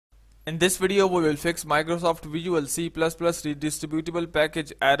In this video we will fix Microsoft Visual C++ redistributable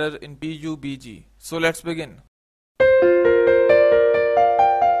package error in PUBG. So let's begin.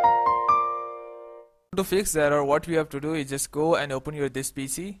 To fix the error, what we have to do is just go and open your this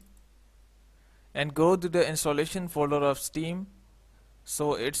PC and go to the installation folder of Steam.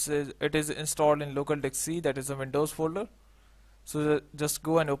 So it is installed in local disk C, that is a Windows folder. So just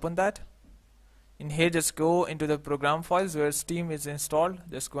go and open that. In here just go into the program files where Steam is installed,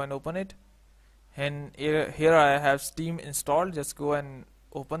 just go and open it. And here I have Steam installed, just go and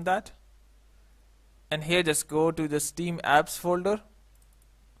open that. And here just go to the Steam apps folder,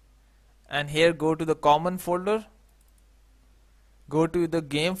 and here go to the common folder, go to the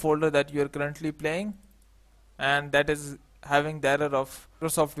game folder that you are currently playing, and that is having the error of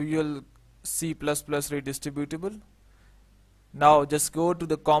Microsoft Visual C++ redistributable. Now just go to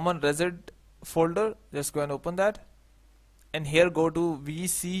the common resid folder, just go and open that, and here go to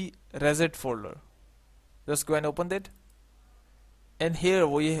VC Redist folder, just go and open that. And here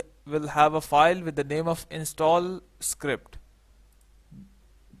we will have a file with the name of installscript.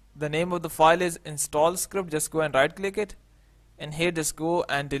 The name of the file is installscript. Just go and right click it, and here just go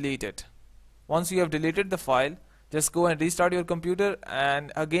and delete it. Once you have deleted the file, just go and restart your computer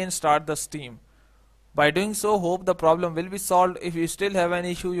and again start the Steam. By doing so, hope the problem will be solved. If you still have an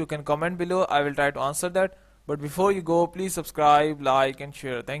issue, you can comment below. I will try to answer that. But before you go, please subscribe, like and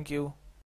share. Thank you.